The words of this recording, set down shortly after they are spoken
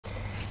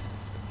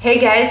Hey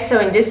guys,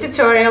 so in this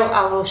tutorial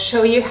I will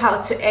show you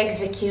how to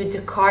execute the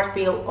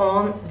cartwheel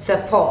on the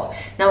pole.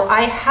 Now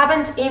I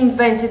haven't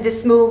invented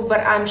this move, but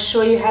I'm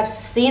sure you have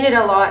seen it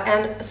a lot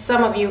and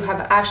some of you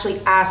have actually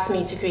asked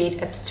me to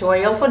create a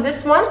tutorial for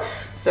this one.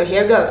 So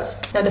here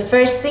goes. Now the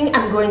first thing,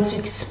 I'm going to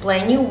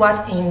explain you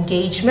what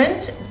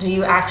engagement do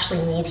you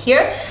actually need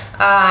here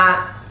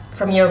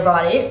from your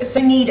body. So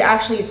you need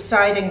actually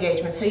side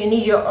engagement, so you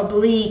need your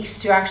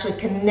obliques to actually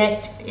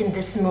connect in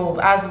this move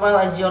as well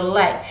as your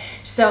leg.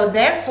 So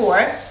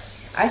therefore,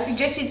 I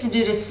suggest you to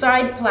do the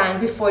side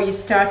plank before you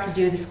start to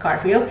do this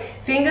cartwheel.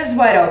 Fingers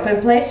wide open,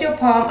 place your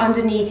palm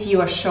underneath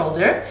your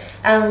shoulder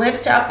and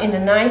lift up in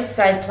a nice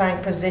side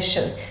plank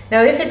position.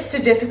 Now if it's too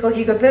difficult,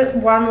 you can put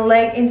one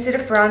leg into the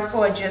front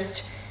or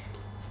just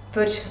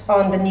put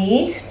on the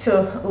knee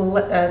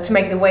to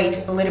make the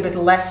weight a little bit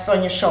less on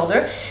your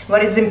shoulder.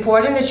 But it's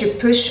important that you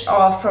push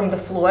off from the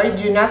floor.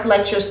 Do not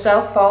let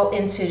yourself fall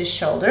into the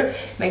shoulder.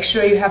 Make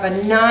sure you have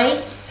a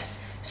nice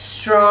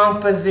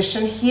strong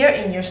position here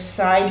in your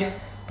side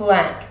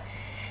plank.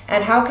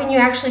 And how can you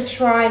actually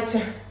try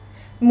to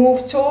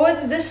move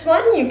towards this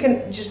one? You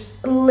can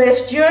just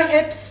lift your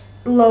hips,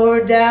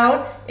 lower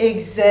down,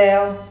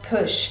 exhale,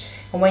 push.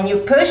 And when you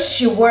push,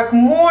 you work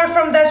more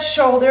from that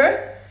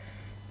shoulder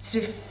to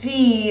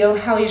feel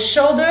how your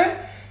shoulder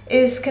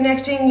is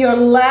connecting, your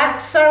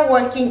lats are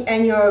working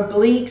and your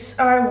obliques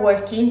are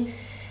working.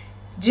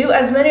 Do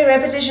as many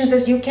repetitions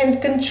as you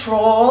can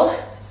control.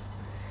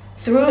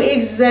 Through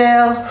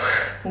exhale,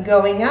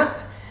 going up,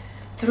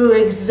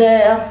 through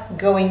exhale,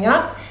 going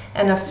up,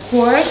 and of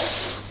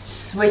course,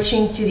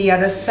 switching to the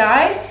other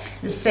side.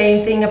 The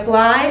same thing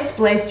applies.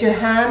 Place your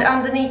hand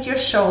underneath your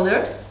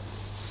shoulder.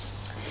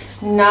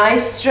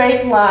 Nice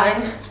straight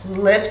line,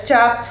 lift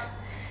up.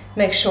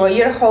 Make sure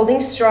you're holding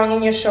strong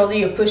in your shoulder.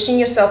 You're pushing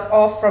yourself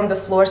off from the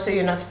floor so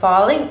you're not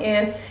falling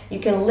in. You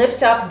can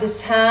lift up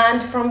this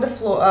hand from the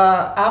floor,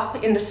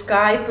 up in the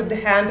sky, put the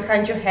hand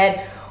behind your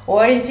head,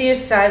 or into your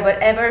side,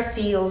 whatever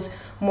feels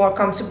more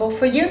comfortable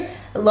for you.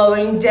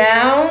 Lowering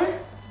down,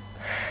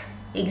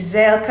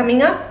 exhale,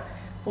 coming up,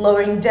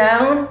 lowering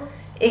down,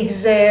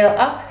 exhale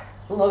up,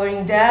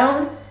 lowering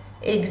down,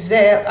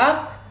 exhale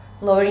up,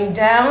 lowering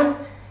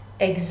down,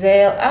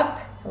 exhale up,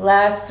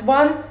 last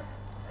one,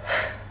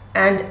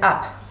 and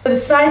up. The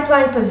side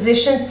plank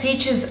position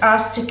teaches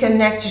us to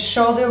connect your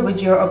shoulder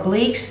with your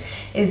obliques.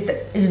 It's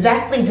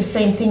exactly the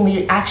same thing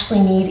we actually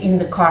need in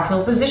the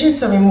cartwheel position,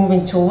 so we're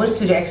moving towards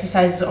to the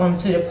exercises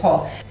onto the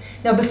pole.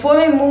 Now before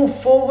we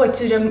move forward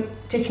to the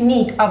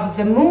technique of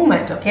the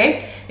movement,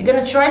 okay, we're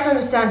going to try to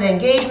understand the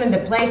engagement, the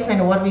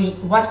placement, and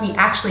what we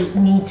actually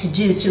need to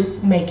do to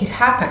make it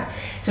happen.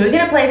 So we're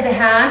going to place the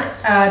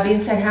hand, the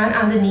inside hand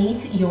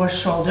underneath your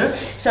shoulder,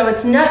 so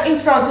it's not in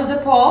front of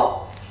the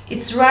pole,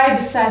 it's right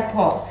beside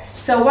pole.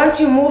 So once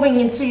you're moving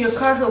into your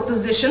cartwheel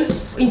position,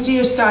 into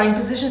your starting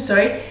position,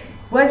 sorry,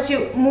 once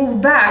you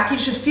move back, you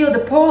should feel the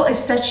pole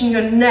is touching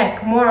your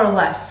neck, more or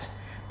less,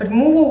 but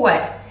move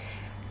away.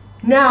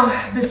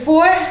 Now,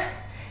 before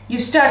you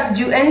start to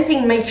do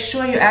anything, make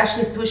sure you're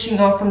actually pushing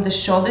off from the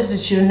shoulders,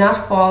 that you're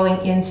not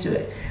falling into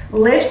it.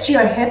 Lift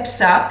your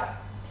hips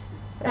up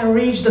and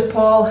reach the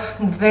pole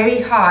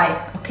very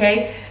high,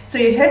 okay? So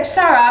your hips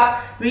are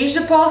up, reach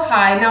the pole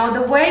high. Now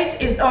the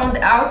weight is on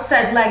the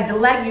outside leg, the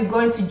leg you're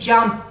going to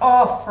jump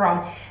off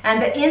from.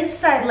 And the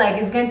inside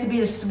leg is going to be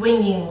the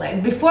swinging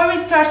leg. Before we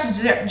start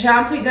to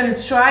jump, we're going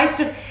to try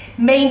to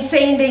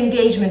maintain the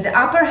engagement. The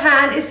upper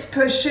hand is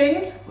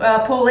pushing,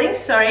 pulling,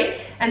 sorry,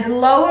 and the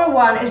lower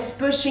one is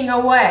pushing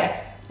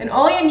away. And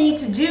all you need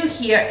to do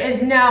here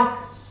is now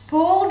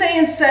pull the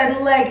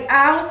inside leg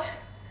out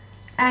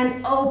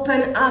and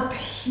open up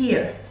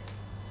here.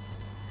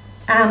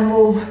 And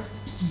move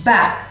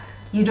back.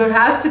 You don't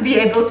have to be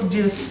able to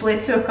do a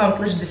split to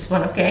accomplish this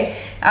one,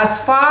 okay?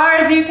 As far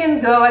as you can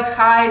go, as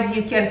high as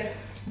you can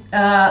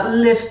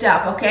lift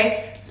up,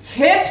 okay?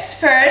 Hips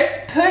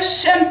first,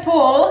 push and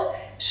pull,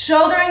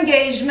 shoulder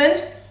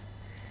engagement,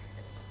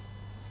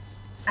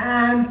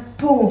 and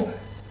pull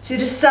to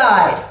the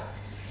side.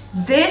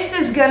 This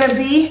is gonna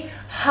be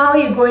how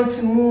you're going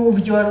to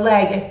move your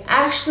leg. And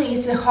actually,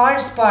 it's the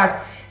hardest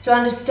part to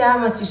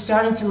understand once you're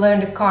starting to learn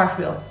the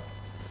cartwheel.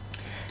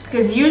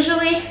 Because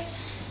usually,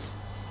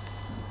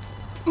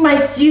 my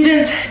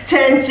students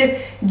tend to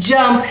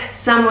jump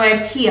somewhere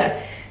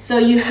here. So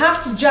you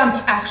have to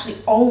jump actually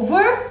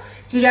over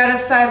to the other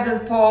side of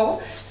the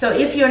pole. So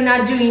if you're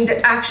not doing the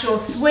actual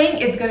swing,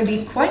 it's going to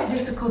be quite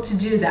difficult to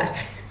do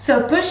that.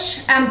 So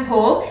push and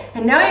pull.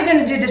 And now you're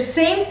going to do the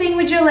same thing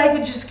with your leg,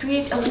 but just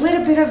create a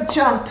little bit of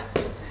jump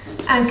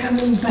and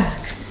coming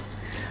back.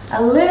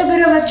 A little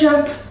bit of a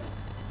jump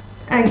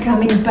and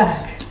coming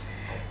back.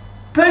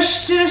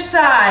 Push to the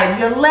side,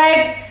 your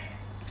leg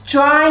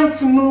trying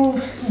to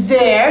move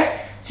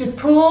there to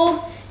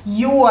pull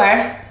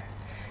your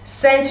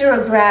center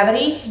of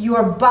gravity,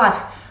 your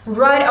butt,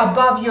 right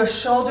above your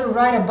shoulder,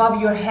 right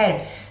above your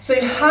head. So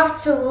you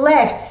have to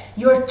let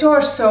your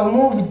torso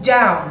move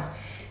down.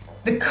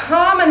 The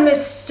common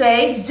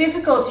mistake,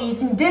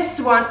 difficulties in this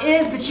one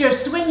is that you're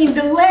swinging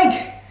the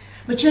leg,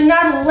 but you're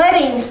not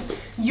letting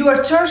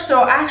your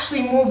torso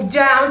actually move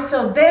down,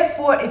 so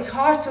therefore it's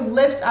hard to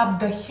lift up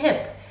the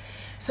hip.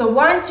 So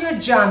once you're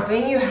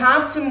jumping, you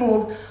have to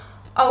move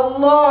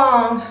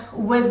along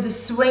with the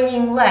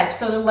swinging leg.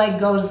 So the leg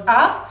goes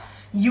up,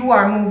 you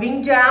are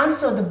moving down,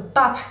 so the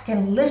butt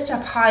can lift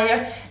up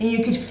higher, and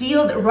you could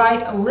feel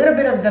a little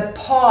bit of the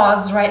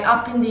pause right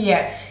up in the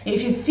air.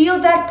 If you feel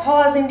that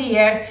pause in the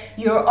air,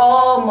 you're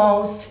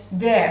almost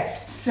there.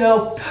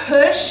 So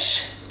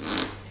push,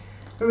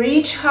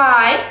 reach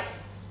high,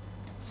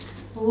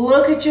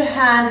 look at your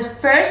hand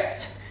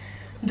first,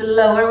 the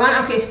lower one.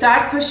 Okay,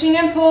 start pushing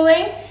and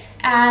pulling,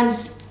 and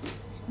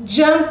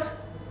jump,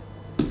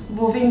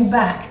 moving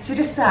back to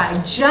the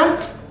side, jump,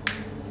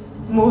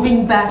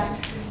 moving back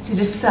to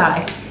the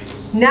side.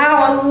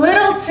 Now a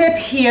little tip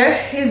here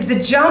is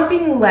the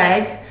jumping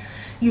leg.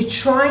 You're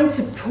trying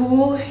to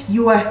pull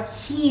your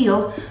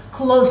heel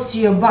close to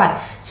your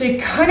butt. So you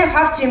kind of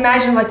have to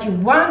imagine like you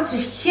want to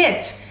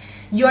hit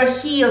your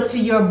heel to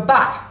your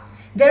butt.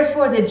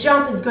 Therefore the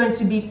jump is going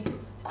to be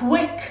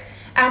quick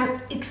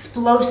and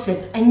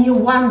explosive, and you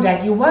want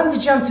that. You want the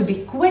jump to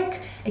be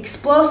quick,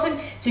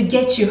 explosive, to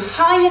get you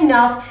high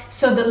enough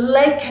so the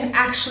leg can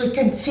actually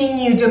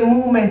continue the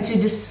movement to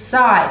the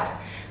side.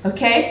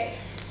 Okay,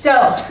 so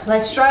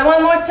let's try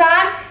one more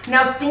time.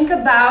 Now think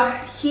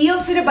about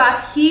heel to the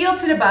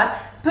butt,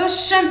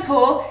 push and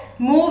pull,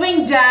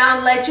 moving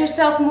down, let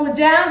yourself move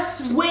down,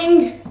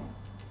 swing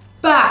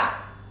back.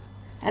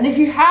 And if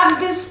you have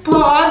this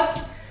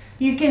pause,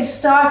 you can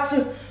start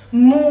to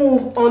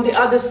move on the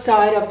other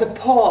side of the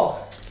pole.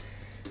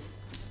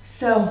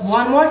 So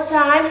one more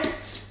time,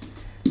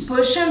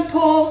 push and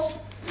pull,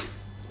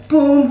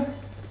 boom,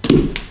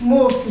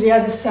 move to the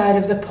other side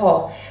of the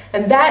pole.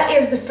 And that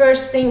is the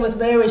first thing with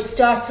where we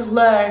start to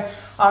learn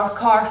our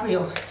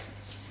cartwheel.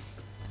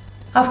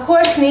 Of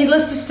course,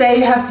 needless to say,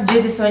 you have to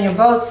do this on your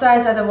both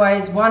sides,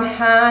 otherwise one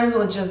hand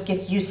will just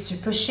get used to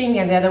pushing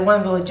and the other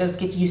one will just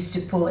get used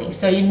to pulling.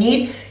 So you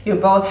need your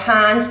both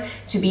hands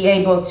to be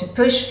able to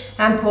push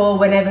and pull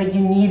whenever you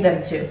need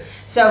them to.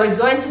 So we're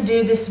going to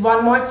do this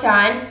one more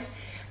time.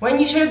 When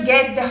you should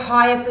get the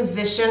higher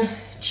position,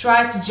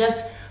 try to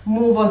just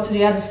move on to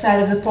the other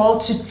side of the pole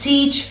to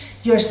teach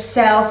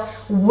yourself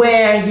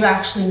where you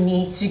actually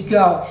need to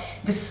go.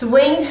 The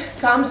swing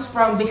comes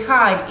from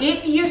behind.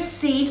 If you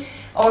see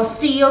or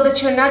feel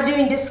that you're not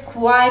doing this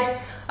quite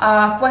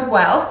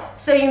well,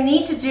 so you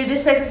need to do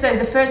this exercise,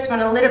 the first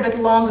one, a little bit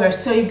longer.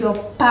 So you go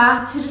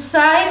back to the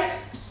side,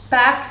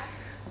 back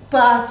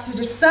to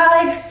the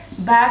side,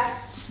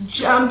 back,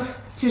 jump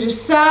to the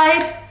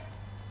side,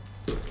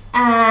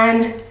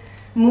 and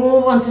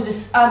move on to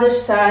this other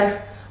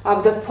side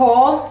of the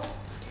pole.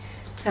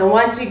 And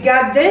once you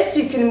got this,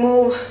 you can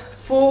move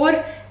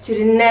forward to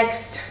the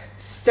next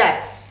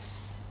step.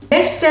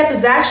 Next step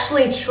is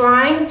actually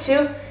trying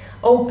to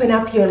open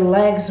up your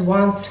legs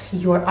once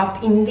you're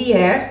up in the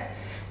air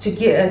to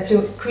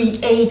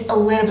create a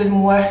little bit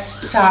more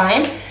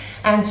time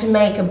and to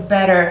make a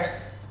better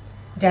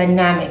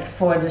dynamic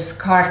for this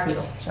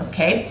cartwheel,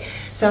 okay?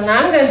 So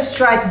now I'm going to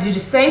try to do the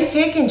same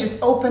kick and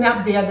just open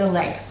up the other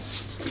leg.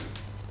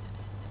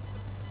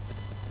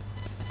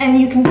 And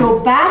you can go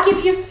back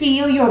if you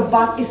feel your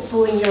butt is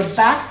pulling your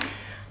back,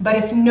 but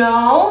if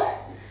no,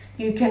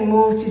 you can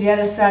move to the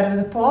other side of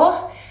the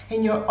pole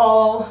and you're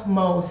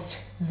almost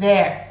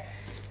there.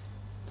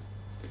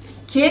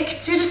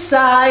 Kick to the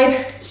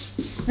side.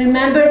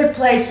 Remember the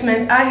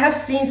placement. I have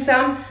seen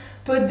some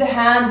put the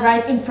hand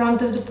right in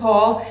front of the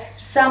pole,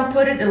 some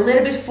put it a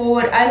little bit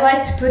forward. I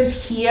like to put it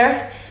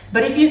here,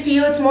 but if you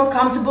feel it's more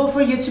comfortable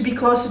for you to be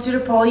closer to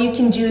the pole, you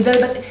can do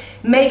that, but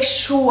make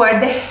sure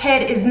the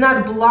head is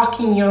not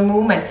blocking your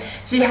movement.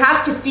 So you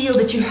have to feel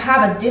that you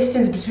have a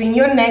distance between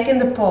your neck and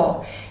the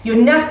pole.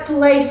 You're not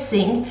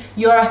placing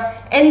your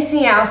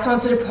anything else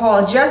onto the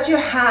pole, just your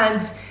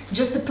hands,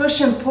 just the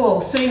push and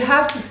pull. So you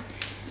have to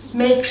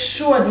make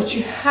sure that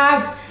you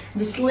have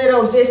this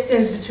little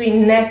distance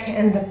between neck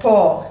and the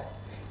pole.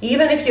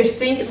 Even if you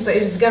think that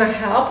it's gonna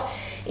help,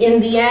 in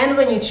the end,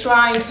 when you're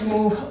trying to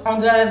move on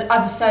the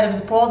other side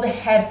of the pole, the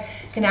head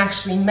can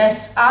actually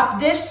mess up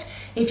this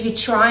if you're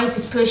trying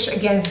to push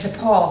against the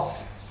pole.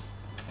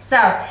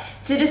 So,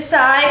 to the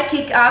side,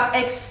 kick up,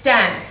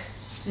 extend.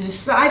 To the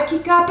side,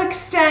 kick up,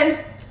 extend,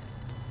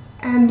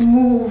 and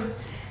move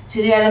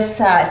to the other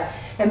side.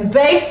 And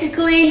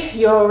basically,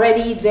 you're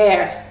already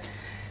there.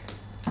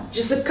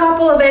 Just a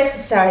couple of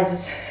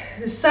exercises.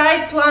 The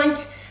side plank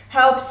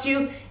helps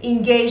you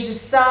engage the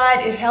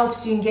side, it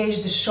helps you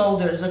engage the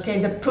shoulders, okay,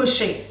 the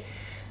pushing.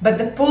 But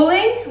the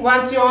pulling,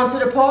 once you're onto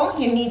the pole,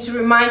 you need to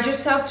remind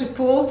yourself to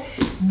pull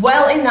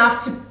well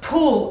enough to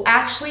pull,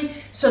 actually,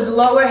 so the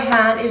lower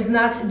hand is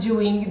not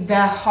doing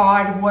the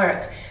hard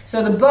work.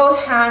 So the both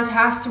hands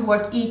has to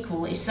work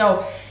equally.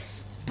 So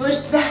push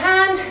the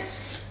hand,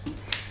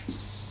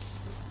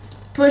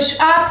 push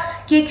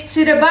up, kick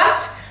to the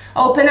butt,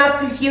 open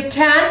up if you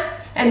can,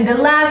 and the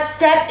last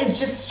step is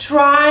just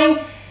trying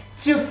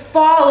to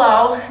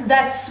follow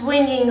that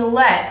swinging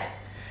leg.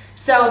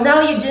 So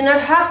now you do not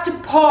have to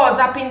pause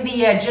up in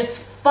the air, just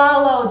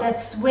follow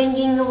that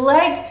swinging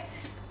leg,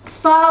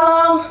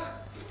 follow,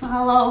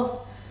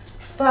 follow,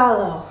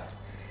 follow.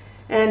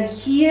 And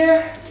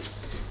here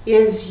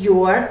is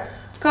your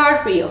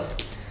cartwheel.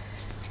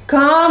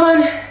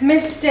 Common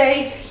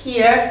mistake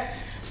here,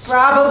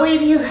 probably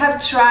if you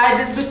have tried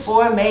this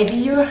before, maybe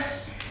you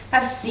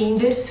have seen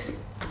this,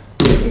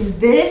 is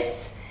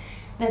this,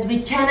 that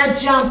we cannot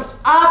jump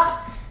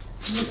up.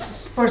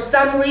 For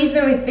some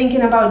reason we're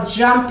thinking about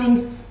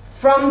jumping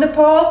from the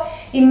pole.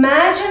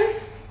 Imagine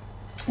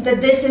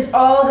that this is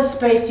all the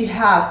space you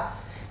have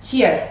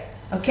here,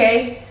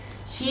 okay?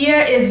 Here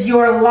is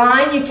your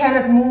line, you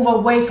cannot move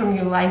away from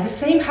your line. The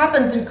same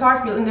happens in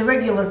cartwheel, in the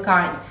regular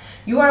kind.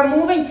 You are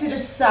moving to the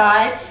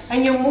side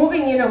and you're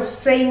moving, you know,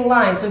 same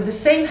line. So the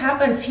same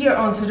happens here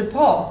onto the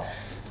pole.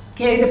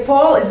 Okay, the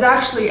pole is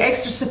actually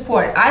extra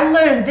support. I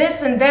learned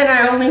this and then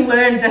I only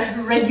learned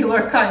the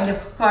regular kind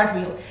of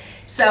cartwheel.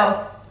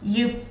 So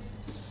you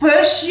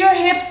push your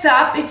hips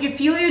up. If you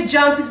feel your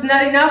jump is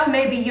not enough,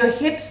 maybe your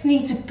hips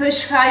need to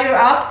push higher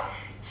up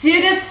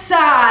to the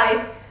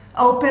side.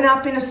 Open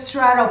up in a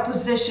straddle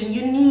position.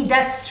 You need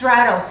that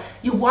straddle.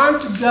 You want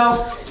to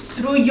go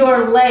through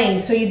your lane.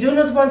 So you do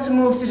not want to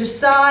move to the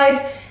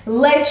side.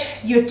 Let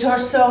your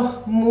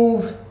torso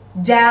move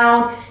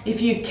down. If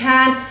you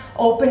can,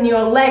 open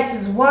your legs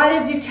as wide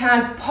as you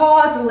can.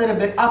 Pause a little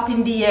bit up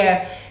in the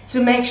air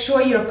to make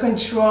sure you're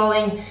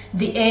controlling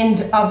the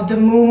end of the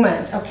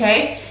movement,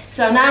 okay?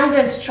 So now I'm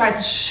going to try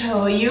to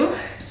show you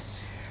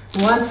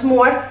once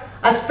more.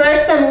 At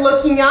first I'm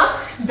looking up,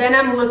 then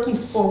I'm looking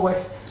forward.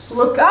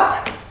 Look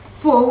up,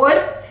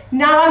 forward.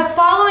 Now I'm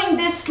following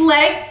this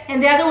leg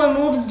and the other one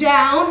moves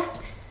down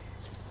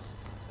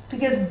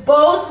because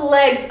both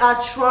legs are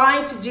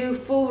trying to do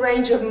full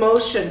range of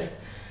motion.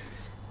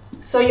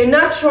 So you're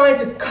not trying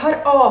to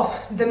cut off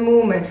the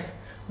movement.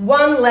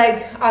 One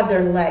leg,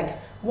 other leg.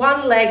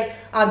 One leg,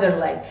 other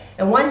leg.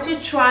 And once you're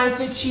trying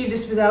to achieve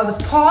this without the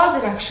pause,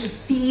 it actually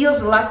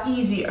feels a lot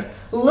easier.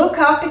 Look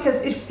up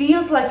because it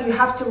feels like you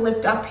have to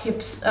lift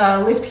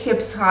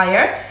hips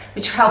higher,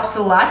 which helps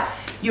a lot.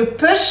 You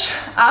push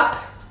up,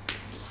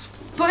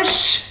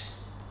 push,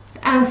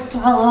 and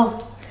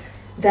follow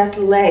that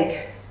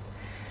leg.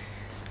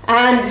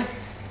 And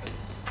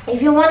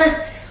if you want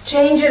to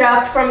change it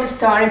up from the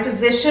starting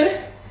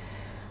position,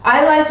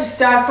 I like to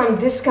start from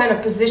this kind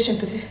of position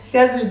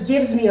because it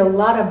gives me a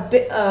little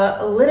bit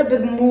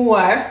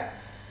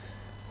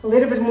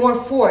more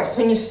force.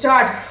 When you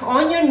start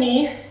on your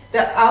knee,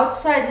 the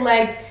outside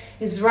leg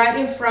is right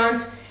in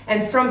front,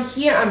 and from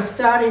here I'm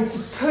starting to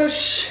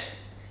push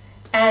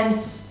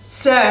and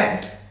turn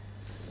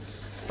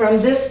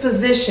from this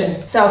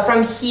position. So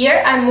from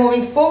here I'm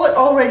moving forward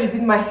already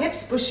with my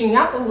hips pushing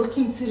up and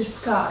looking to the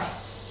sky.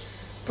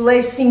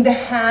 Placing the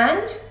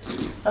hand,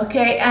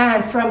 okay,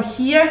 and from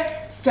here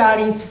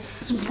starting to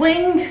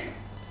swing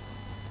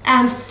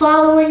and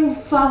following,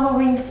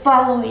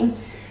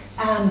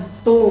 and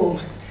boom,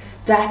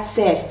 that's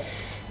it.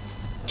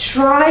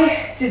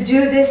 Try to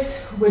do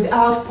this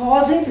without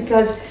pausing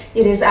because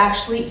it is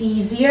actually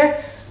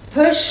easier.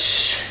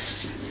 Push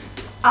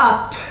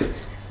up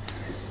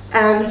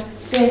and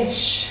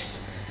finish,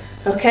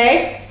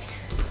 okay?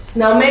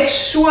 Now make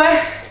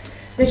sure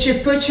that you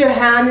put your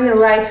hand in the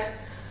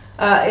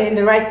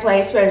right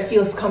place where it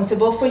feels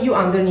comfortable for you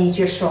underneath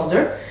your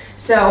shoulder.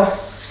 So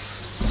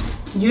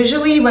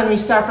usually when we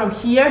start from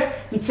here,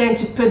 we tend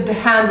to put the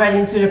hand right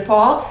into the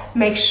pole.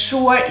 Make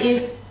sure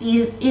if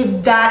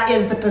that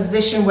is the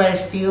position where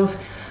it feels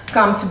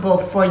comfortable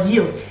for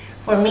you.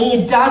 For me,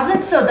 it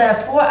doesn't, so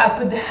therefore I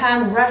put the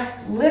hand right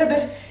a little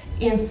bit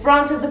in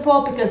front of the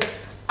pole because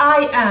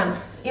I am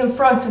in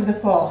front of the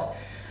pole.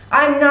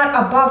 I'm not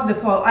above the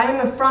pole, I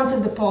am in front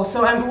of the pole.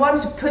 So I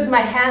want to put my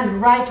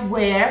hand right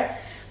where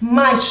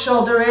my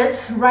shoulder is,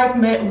 right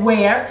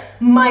where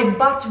my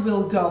butt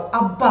will go,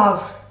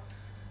 above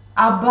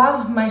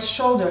my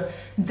shoulder.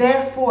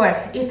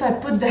 Therefore, if I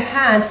put the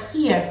hand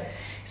here,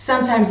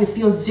 sometimes it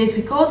feels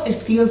difficult, it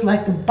feels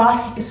like the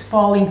butt is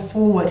falling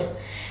forward.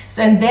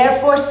 And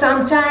therefore,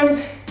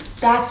 sometimes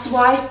that's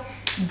why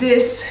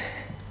this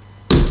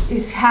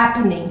is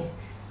happening,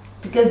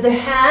 because the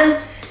hand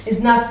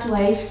is not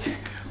placed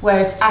where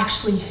it's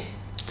actually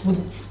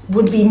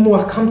would be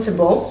more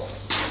comfortable,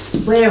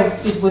 where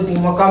it would be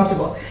more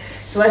comfortable.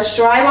 So let's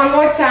try one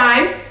more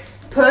time.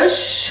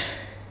 Push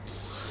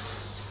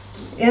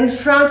in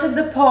front of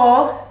the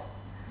pole,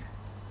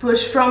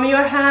 push from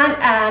your hand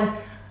and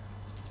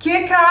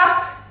kick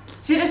up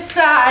to the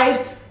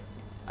side,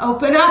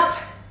 open up,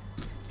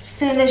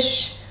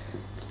 finish,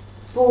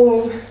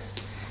 boom,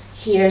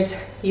 here's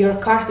your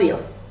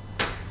cartwheel.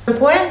 The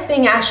important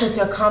thing actually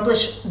to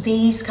accomplish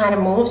these kind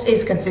of moves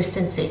is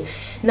consistency.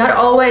 Not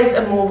always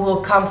a move will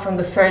come from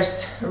the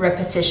first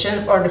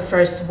repetition or the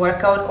first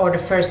workout or the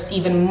first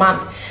even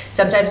month.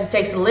 Sometimes it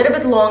takes a little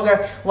bit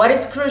longer. What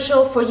is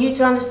crucial for you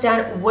to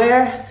understand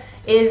where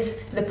is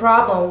the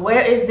problem,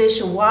 where is the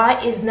issue, why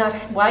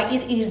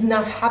it is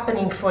not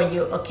happening for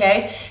you,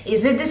 okay?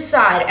 Is it the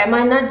side? Am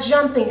I not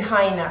jumping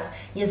high enough?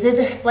 Is it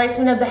the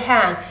placement of the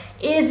hand?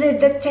 Is it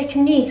the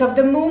technique of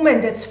the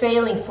movement that's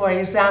failing, for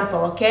example,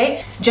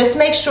 okay? Just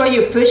make sure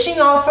you're pushing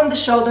off from the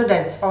shoulder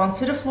that's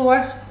onto the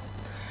floor.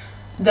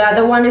 The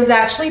other one is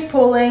actually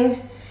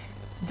pulling.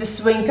 The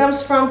swing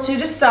comes from to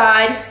the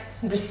side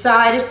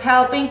is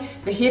helping,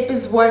 the hip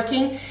is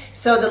working,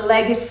 so the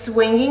leg is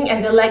swinging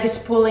and the leg is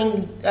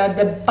pulling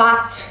the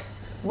butt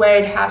where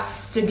it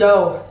has to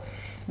go.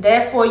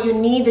 Therefore, you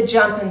need the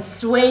jump and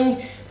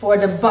swing for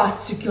the butt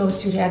to go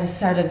to the other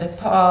side of the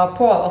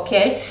pole,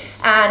 okay?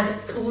 And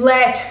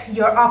let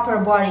your upper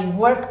body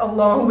work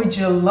along with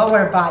your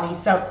lower body.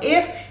 So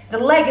if the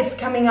leg is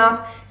coming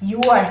up,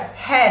 your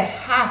head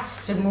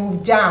has to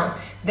move down.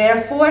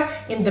 Therefore,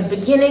 in the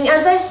beginning,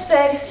 as I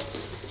said,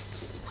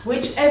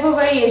 whichever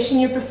variation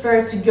you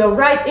prefer, to go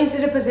right into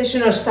the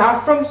position or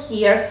start from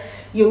here,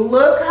 you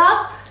look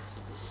up,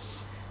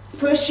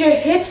 push your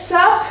hips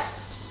up,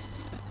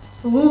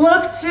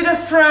 look to the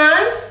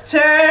front,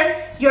 turn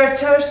your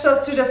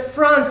torso to the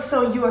front,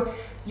 so your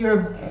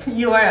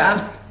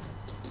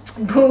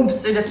boobs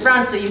to the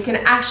front, so you can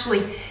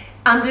actually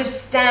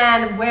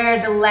understand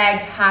where the leg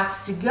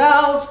has to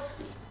go.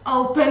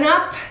 Open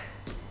up,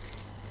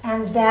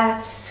 and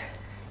that's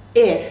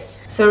it.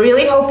 So I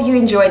really hope you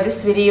enjoyed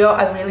this video.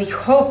 I really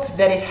hope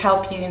that it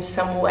helped you in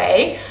some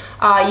way.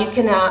 You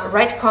can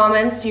write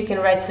comments, you can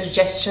write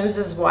suggestions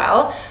as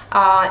well.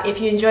 If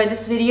you enjoyed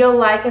this video,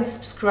 like and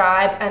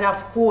subscribe, and of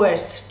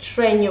course,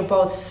 train your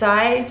both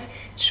sides,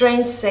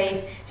 train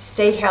safe,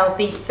 stay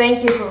healthy.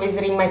 Thank you for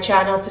visiting my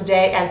channel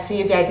today, and see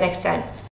you guys next time.